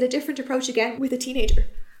 17. Is it a different approach again with a teenager?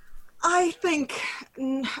 I think,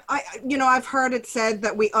 I've heard it said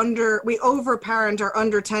that we overparent our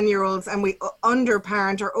under 10-year-olds and we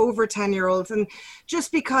underparent our over 10-year-olds. And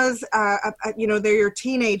just because, they're your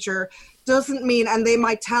teenager doesn't mean, and they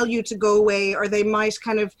might tell you to go away, or they might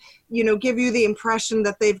kind of, give you the impression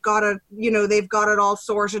that they've got it all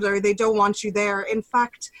sorted, or they don't want you there. In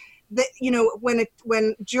fact,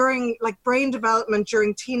 when during like brain development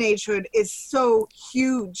during teenagehood is so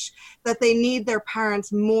huge that they need their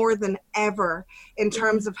parents more than ever in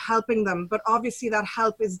terms of helping them. But obviously that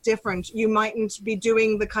help is different. You mightn't be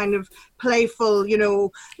doing the kind of playful,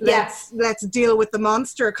 let's deal with the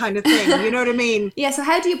monster kind of thing. You know what I mean? Yeah. So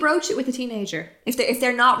how do you broach it with a teenager if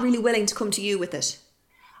they're not really willing to come to you with it?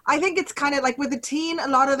 I think it's kind of like with a teen, a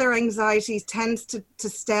lot of their anxieties tends to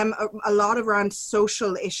stem a lot around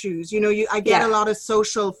social issues. I get a lot of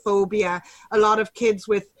social phobia, a lot of kids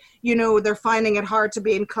with, they're finding it hard to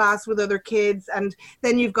be in class with other kids. And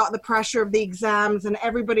then you've got the pressure of the exams and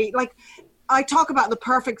everybody. Like, I talk about the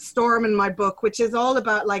perfect storm in my book, which is all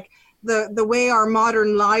about like the way our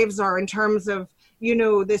modern lives are in terms of,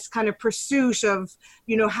 this kind of pursuit of,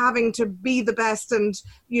 having to be the best and,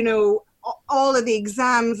 all of the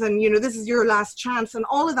exams and, this is your last chance and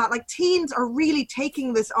all of that. Like, teens are really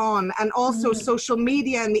taking this on, and also social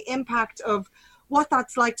media and the impact of what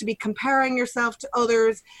that's like to be comparing yourself to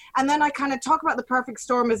others. And then I kind of talk about the perfect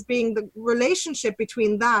storm as being the relationship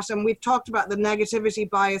between that. And we've talked about the negativity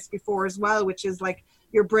bias before as well, which is like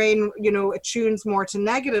your brain, it tunes more to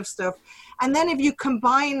negative stuff. And then if you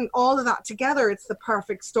combine all of that together, it's the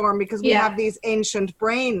perfect storm because we have these ancient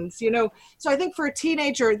brains, So I think for a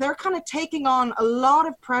teenager, they're kind of taking on a lot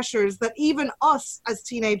of pressures that even us as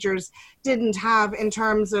teenagers didn't have in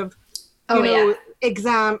terms of,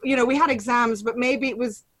 exam. We had exams, but maybe it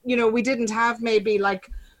was, we didn't have maybe like,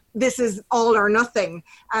 this is all or nothing.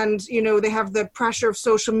 And, they have the pressure of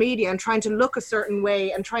social media and trying to look a certain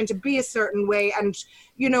way and trying to be a certain way. And,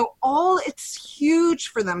 it's huge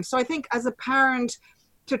for them. So I think as a parent,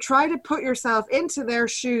 to try to put yourself into their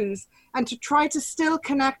shoes and to try to still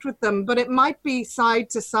connect with them, but it might be side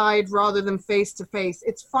to side rather than face to face.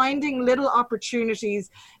 It's finding little opportunities,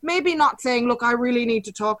 maybe not saying, look, I really need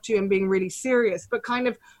to talk to you and being really serious, but kind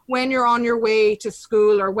of when you're on your way to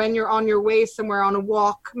school or when you're on your way somewhere on a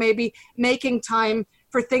walk, maybe making time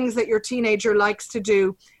for things that your teenager likes to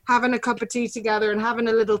do, having a cup of tea together and having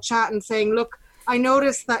a little chat and saying, look, I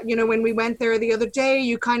noticed that, when we went there the other day,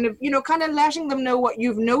 you kind of letting them know what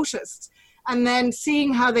you've noticed and then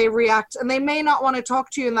seeing how they react. And they may not want to talk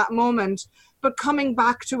to you in that moment, but coming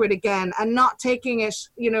back to it again and not taking it,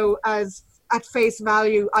 as at face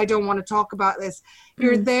value, I don't want to talk about this.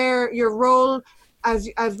 You're there, your role as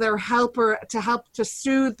their helper to help to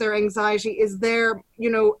soothe their anxiety is there,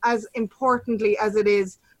 as importantly as it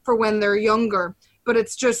is for when they're younger. But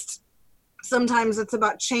it's just, sometimes it's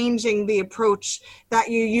about changing the approach that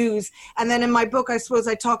you use. And then in my book, I suppose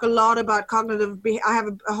I talk a lot about I have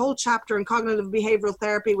a whole chapter in cognitive behavioral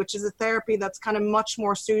therapy, which is a therapy that's kind of much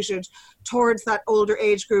more suited towards that older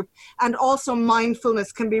age group. And also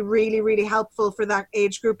mindfulness can be really, really helpful for that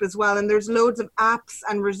age group as well. And there's loads of apps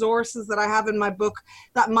and resources that I have in my book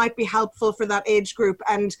that might be helpful for that age group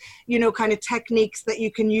and, kind of techniques that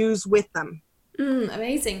you can use with them.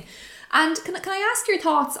 Amazing. And can I ask your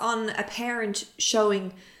thoughts on a parent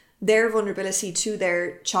showing their vulnerability to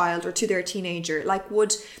their child or to their teenager? Like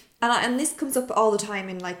and this comes up all the time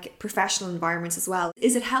in like professional environments as well.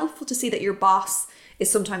 Is it helpful to see that your boss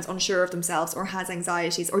is sometimes unsure of themselves or has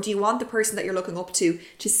anxieties? Or do you want the person that you're looking up to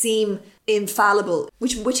seem infallible,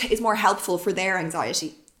 which is more helpful for their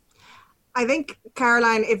anxiety? I think,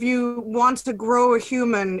 Caroline, if you want to grow a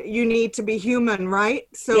human, you need to be human, right?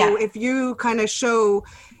 So if you kind of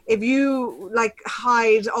if you like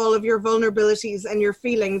hide all of your vulnerabilities and your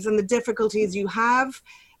feelings and the difficulties you have,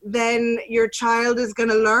 then your child is going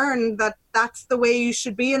to learn that that's the way you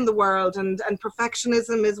should be in the world, and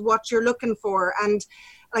perfectionism is what you're looking for. And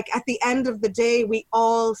like at the end of the day, we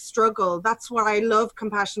all struggle. That's why I love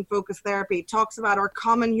compassion focused therapy. It talks about our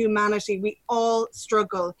common humanity. We all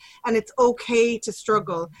struggle, and it's okay to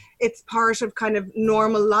struggle. It's part of kind of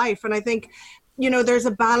normal life. And I think, you know, there's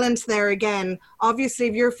a balance there again. Obviously,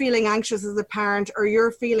 if you're feeling anxious as a parent or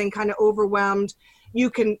you're feeling kind of overwhelmed, you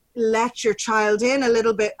can let your child in a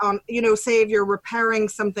little bit on, you know, say if you're repairing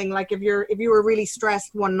something, like if you were really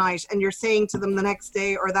stressed one night and you're saying to them the next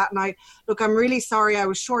day or that night, look, I'm really sorry I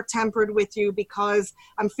was short-tempered with you because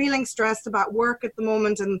I'm feeling stressed about work at the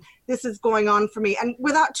moment and this is going on for me. And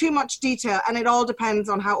without too much detail, and it all depends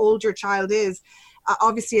on how old your child is.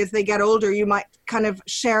 Obviously, as they get older, you might kind of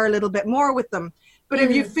share a little bit more with them. But if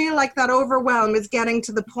you feel like that overwhelm is getting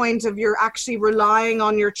to the point of you're actually relying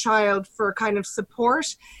on your child for kind of support,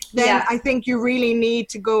 then I think you really need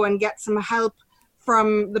to go and get some help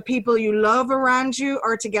from the people you love around you,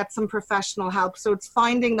 or to get some professional help. So it's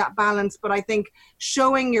finding that balance. But I think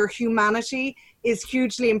showing your humanity is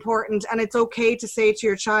hugely important. And it's okay to say to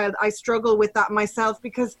your child, I struggle with that myself,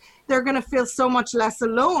 because they're going to feel so much less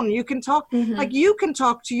alone. You can talk, like you can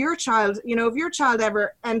talk to your child, you know, if your child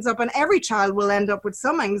ever ends up, and every child will end up with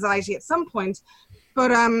some anxiety at some point.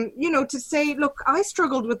 But, you know, to say, look, I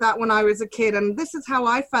struggled with that when I was a kid and this is how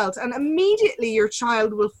I felt. And immediately your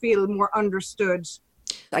child will feel more understood.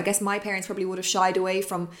 I guess my parents probably would have shied away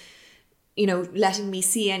from, you know, letting me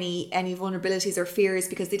see any vulnerabilities or fears,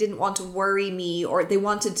 because they didn't want to worry me, or they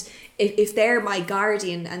wanted, if they're my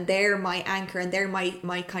guardian and they're my anchor and they're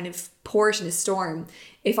my kind of port in a storm,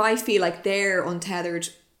 if I feel like they're untethered,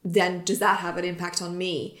 then does that have an impact on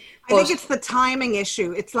me? I think it's the timing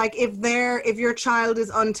issue. It's like if your child is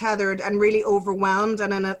untethered and really overwhelmed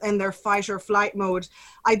and in their fight or flight mode,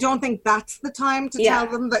 I don't think that's the time to tell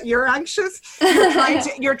them that you're anxious.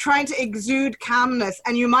 You're trying to exude calmness,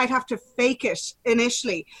 and you might have to fake it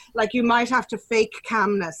initially. Like you might have to fake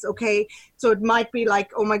calmness, okay? So it might be like,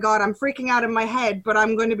 oh my God, I'm freaking out in my head, but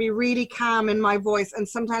I'm going to be really calm in my voice. And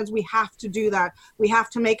sometimes we have to do that. We have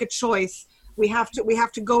to make a choice. We have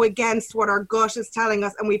to go against what our gut is telling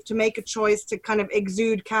us, and we have to make a choice to kind of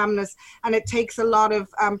exude calmness, and it takes a lot of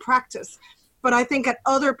practice. But I think at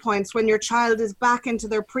other points, when your child is back into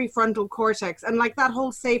their prefrontal cortex, and like that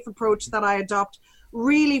whole SAFE approach that I adopt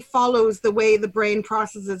really follows the way the brain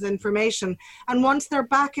processes information, and once they're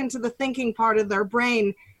back into the thinking part of their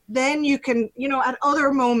brain, then you can, you know, at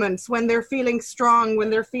other moments when they're feeling strong, when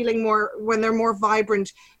they're more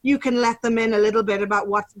vibrant, you can let them in a little bit about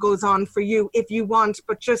what goes on for you if you want,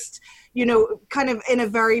 but just, you know, kind of in a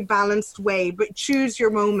very balanced way, but choose your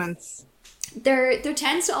moments. There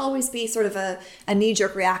tends to always be sort of a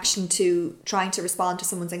knee-jerk reaction to trying to respond to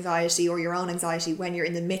someone's anxiety or your own anxiety when you're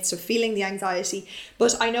in the midst of feeling the anxiety.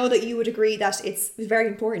 But I know that you would agree that it's very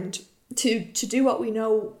important to do what we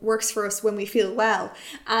know works for us when we feel well.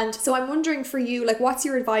 And so I'm wondering for you, like, what's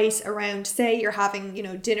your advice around, say you're having, you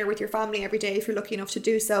know, dinner with your family every day, if you're lucky enough to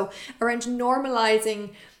do so, around normalizing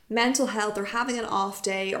mental health, or having an off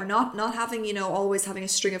day, or not having, you know, always having a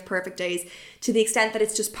string of perfect days, to the extent that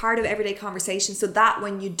it's just part of everyday conversation, so that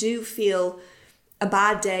when you do feel a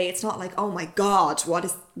bad day, it's not like, oh my God, what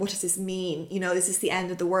does this mean? You know, is this the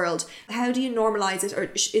end of the world? How do you normalize it?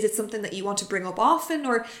 Or is it something that you want to bring up often?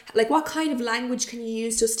 Or like, what kind of language can you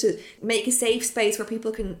use just to make a safe space where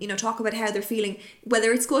people can, you know, talk about how they're feeling,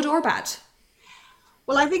 whether it's good or bad?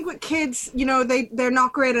 Well, I think with kids, you know, they're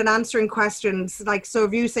not great at answering questions. Like, so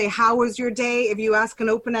if you say, how was your day? If you ask an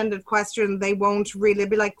open-ended question, they won't really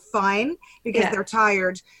be like, fine, because they're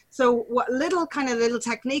tired. So what little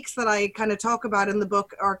techniques that I kind of talk about in the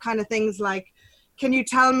book are kind of things like, can you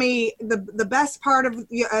tell me the best part of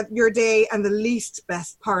your day and the least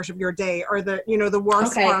best part of your day, or the, you know, the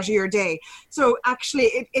worst part of your day? So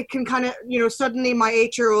actually it can kind of, you know, suddenly my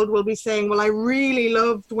 8-year-old will be saying, well, I really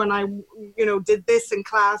loved when I, you know, did this in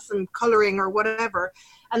class and coloring or whatever.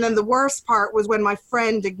 And then the worst part was when my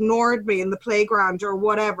friend ignored me in the playground or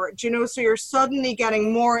whatever, do you know? So you're suddenly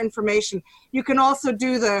getting more information. You can also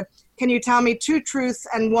do can you tell me 2 truths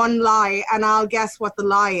and 1 lie, and I'll guess what the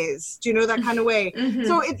lie is? Do you know, that kind of way?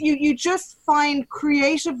 So you just find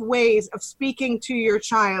creative ways of speaking to your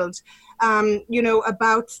child, you know,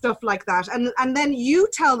 about stuff like that. And then you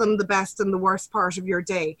tell them the best and the worst part of your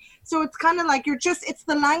day. So it's kind of like it's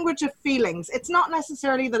the language of feelings. It's not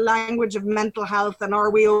necessarily the language of mental health and are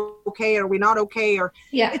we okay, are we not okay? Or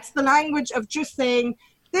it's the language of just saying,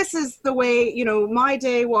 this is the way, you know, my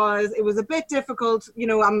day was. It was a bit difficult. You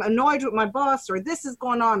know, I'm annoyed with my boss, or this is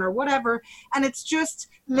going on, or whatever. And it's just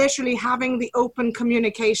literally having the open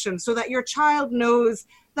communication so that your child knows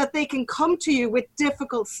that they can come to you with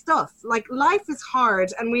difficult stuff. Like, life is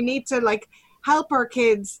hard, and we need to like help our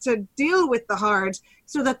kids to deal with the hard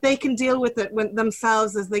so that they can deal with it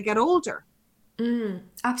themselves as they get older.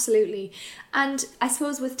 Absolutely. And I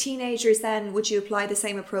suppose with teenagers then, would you apply the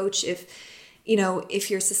same approach if, you know,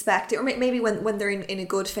 if you're suspected, or maybe when they're in a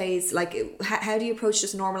good phase, like how do you approach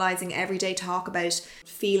just normalizing everyday talk about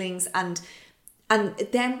feelings and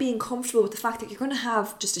then being comfortable with the fact that you're going to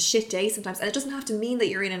have just a shit day sometimes, and it doesn't have to mean that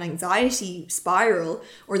you're in an anxiety spiral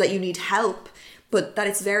or that you need help, but that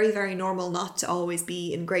it's very, very normal not to always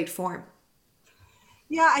be in great form.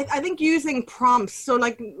 Yeah, I think using prompts, so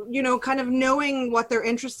like, you know, kind of knowing what they're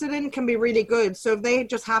interested in can be really good. So if they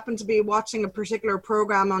just happen to be watching a particular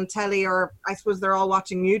program on telly, or I suppose they're all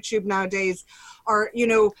watching YouTube nowadays, or, you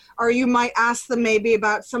know, or you might ask them maybe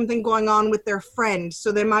about something going on with their friend.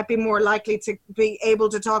 So they might be more likely to be able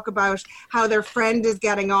to talk about how their friend is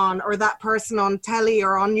getting on, or that person on telly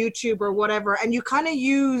or on YouTube or whatever. And you kind of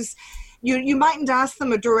use... You mightn't ask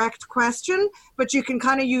them a direct question, but you can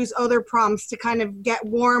kind of use other prompts to kind of get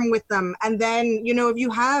warm with them. And then, you know, if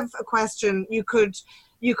you have a question, you could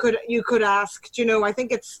ask. You know, I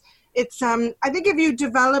think I think if you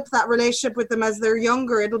develop that relationship with them as they're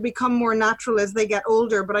younger, it'll become more natural as they get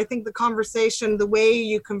older. But I think the conversation, the way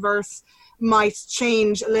you converse, might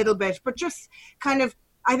change a little bit. But just kind of,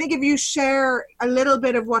 I think if you share a little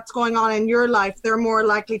bit of what's going on in your life, they're more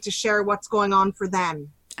likely to share what's going on for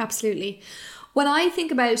them. Absolutely. When I think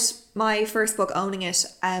about my first book, Owning It,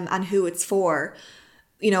 and who it's for,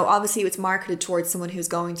 you know, obviously it's marketed towards someone who's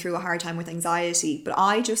going through a hard time with anxiety, but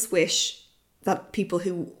I just wish that people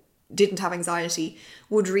who didn't have anxiety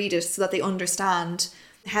would read it so that they understand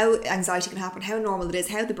how anxiety can happen, how normal it is,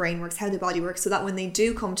 how the brain works, how the body works, so that when they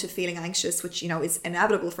do come to feeling anxious, which, you know, is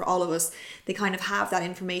inevitable for all of us, they kind of have that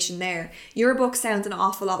information there. Your book sounds an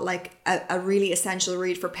awful lot like a really essential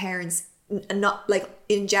read for parents, and not like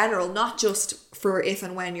in general, not just for if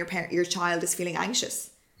and when your child is feeling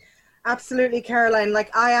anxious. Absolutely, Caroline.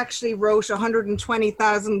 Like, I actually wrote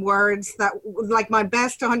 120,000 words, that like my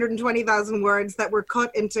best 120,000 words that were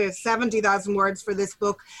cut into 70,000 words for this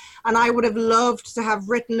book. And I would have loved to have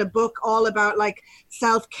written a book all about like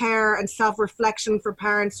self-care and self-reflection for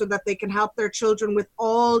parents so that they can help their children with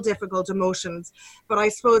all difficult emotions. But I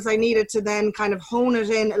suppose I needed to then kind of hone it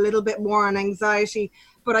in a little bit more on anxiety.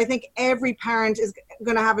 But I think every parent is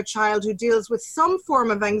going to have a child who deals with some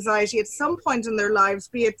form of anxiety at some point in their lives,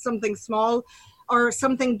 be it something small or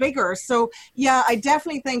something bigger. So yeah, I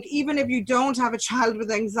definitely think even if you don't have a child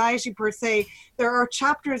with anxiety per se, there are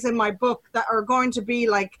chapters in my book that are going to be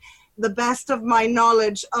like the best of my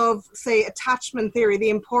knowledge of, say, attachment theory,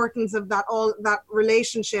 the importance of that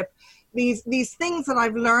relationship. These things that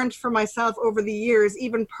I've learned for myself over the years,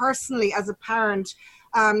 even personally as a parent.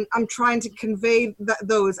 I'm trying to convey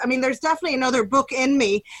those. I mean, there's definitely another book in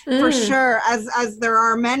me for sure, as there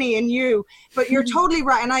are many in you, but you're totally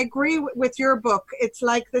right. And I agree with your book. It's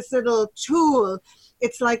like this little tool.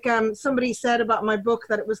 It's like somebody said about my book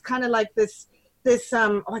that it was kind of like this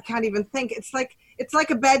I can't even think. It's like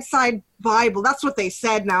a bedside Bible. That's what they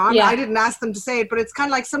said now. I didn't ask them to say it, but it's kind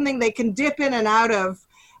of like something they can dip in and out of.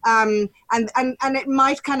 And it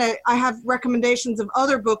might kind of, I have recommendations of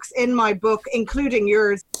other books in my book, including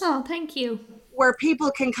yours. Oh, thank you. Where people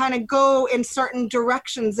can kind of go in certain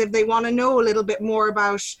directions if they want to know a little bit more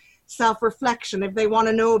about self-reflection, if they want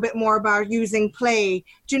to know a bit more about using play.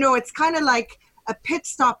 Do you know, it's kind of like a pit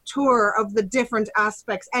stop tour of the different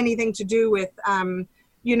aspects, anything to do with,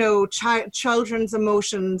 you know, children's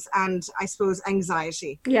emotions and, I suppose,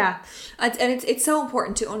 anxiety. Yeah. And it's so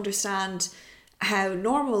important to understand how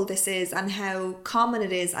normal this is and how common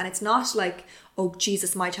it is. And it's not like, oh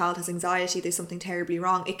Jesus, my child has anxiety, there's something terribly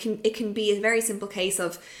wrong. It can be a very simple case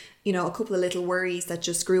of, you know, a couple of little worries that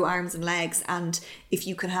just grew arms and legs. And if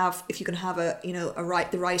you can have a, you know,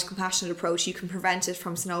 the right compassionate approach, you can prevent it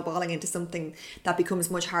from snowballing into something that becomes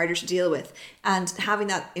much harder to deal with. And having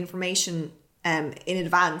that information in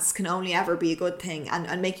advance can only ever be a good thing,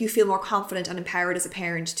 and make you feel more confident and empowered as a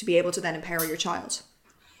parent to be able to then empower your child.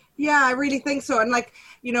 Yeah, I really think so. And like,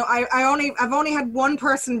 you know, I've only had one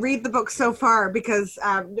person read the book so far because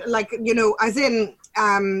as in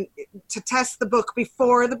to test the book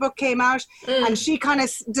before the book came out. And she kind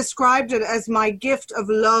of described it as my gift of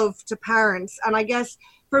love to parents. And I guess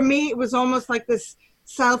for me, it was almost like this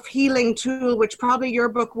self-healing tool, which probably your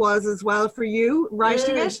book was as well for you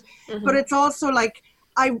writing it. But it's also like,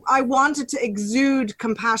 I wanted to exude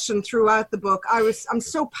compassion throughout the book. I'm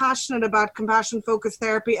so passionate about compassion-focused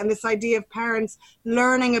therapy and this idea of parents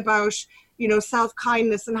learning about, you know,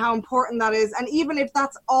 self-kindness and how important that is. And even if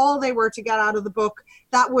that's all they were to get out of the book,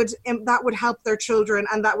 that would help their children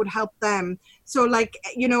and that would help them. So like,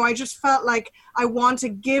 you know, I just felt like I want to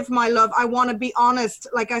give my love. I want to be honest.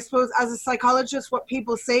 Like, I suppose as a psychologist, what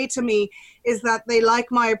people say to me is that they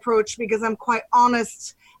like my approach because I'm quite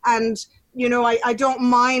honest. And you know, I don't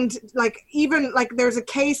mind, like, even like there's a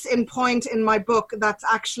case in point in my book that's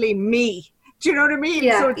actually me. Do you know what I mean?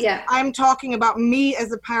 Yeah, so I'm talking about me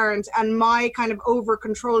as a parent and my kind of over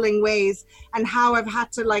controlling ways and how I've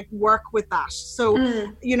had to like work with that. So,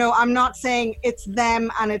 you know, I'm not saying it's them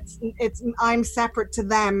and it's I'm separate to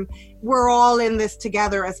them. We're all in this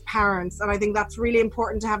together as parents. And I think that's really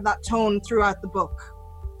important to have that tone throughout the book.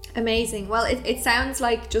 Amazing. Well, it sounds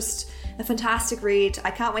like just a fantastic read.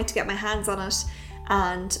 I can't wait to get my hands on it,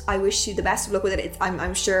 and I wish you the best of luck with it.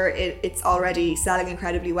 I'm sure it's already selling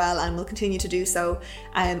incredibly well and will continue to do so,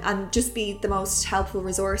 and just be the most helpful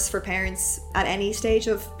resource for parents at any stage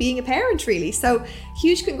of being a parent, really. So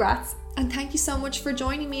huge congrats, and thank you so much for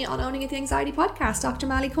joining me on Owning It the Anxiety podcast, Dr.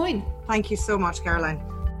 Mali Coyne. Thank you so much, Caroline.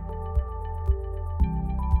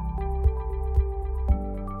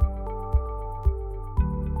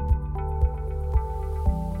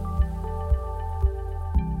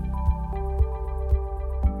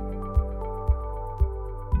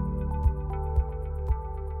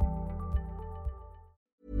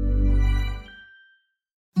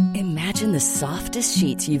 Imagine the softest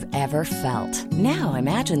sheets you've ever felt. Now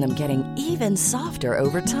imagine them getting even softer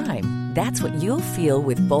over time. That's what you'll feel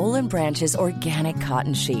with Boll & Branch's organic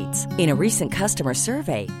cotton sheets. In a recent customer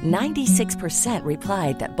survey, 96%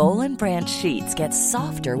 replied that Boll & Branch sheets get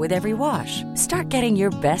softer with every wash. Start getting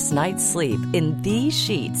your best night's sleep in these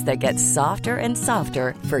sheets that get softer and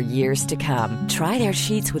softer for years to come. Try their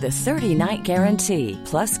sheets with a 30-night guarantee.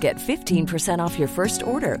 Plus, get 15% off your first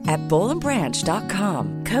order at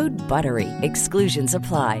bollandbranch.com. Code BUTTERY. Exclusions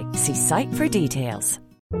apply. See site for details.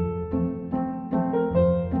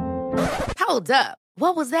 Hold up.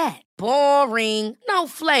 What was that? Boring. No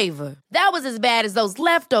flavor. That was as bad as those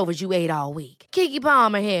leftovers you ate all week. Keke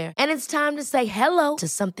Palmer here. And it's time to say hello to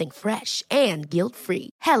something fresh and guilt-free.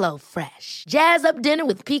 Hello Fresh. Jazz up dinner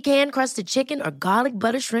with pecan-crusted chicken or garlic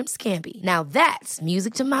butter shrimp scampi. Now that's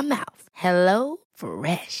music to my mouth. Hello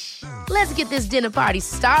Fresh. Let's get this dinner party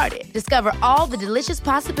started. Discover all the delicious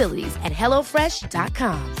possibilities at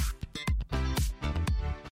HelloFresh.com.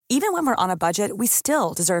 Even when we're on a budget, we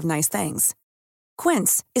still deserve nice things.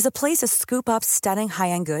 Quince is a place to scoop up stunning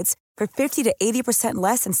high-end goods for 50 to 80%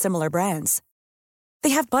 less than similar brands. They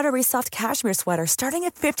have buttery soft cashmere sweaters starting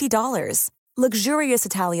at $50, luxurious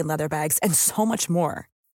Italian leather bags, and so much more.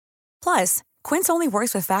 Plus, Quince only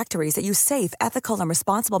works with factories that use safe, ethical, and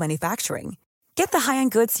responsible manufacturing. Get the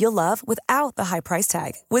high-end goods you'll love without the high price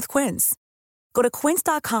tag with Quince. Go to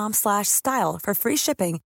quince.com/style for free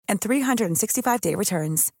shipping and 365-day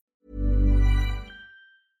returns.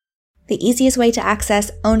 The easiest way to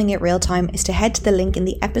access Owning It Real Time is to head to the link in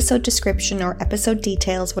the episode description or episode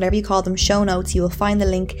details, whatever you call them, show notes. You will find the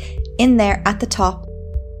link in there at the top.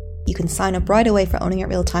 You can sign up right away for Owning It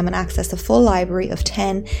Real Time and access the full library of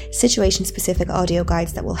 10 situation-specific audio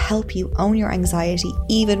guides that will help you own your anxiety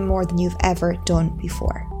even more than you've ever done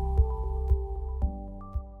before.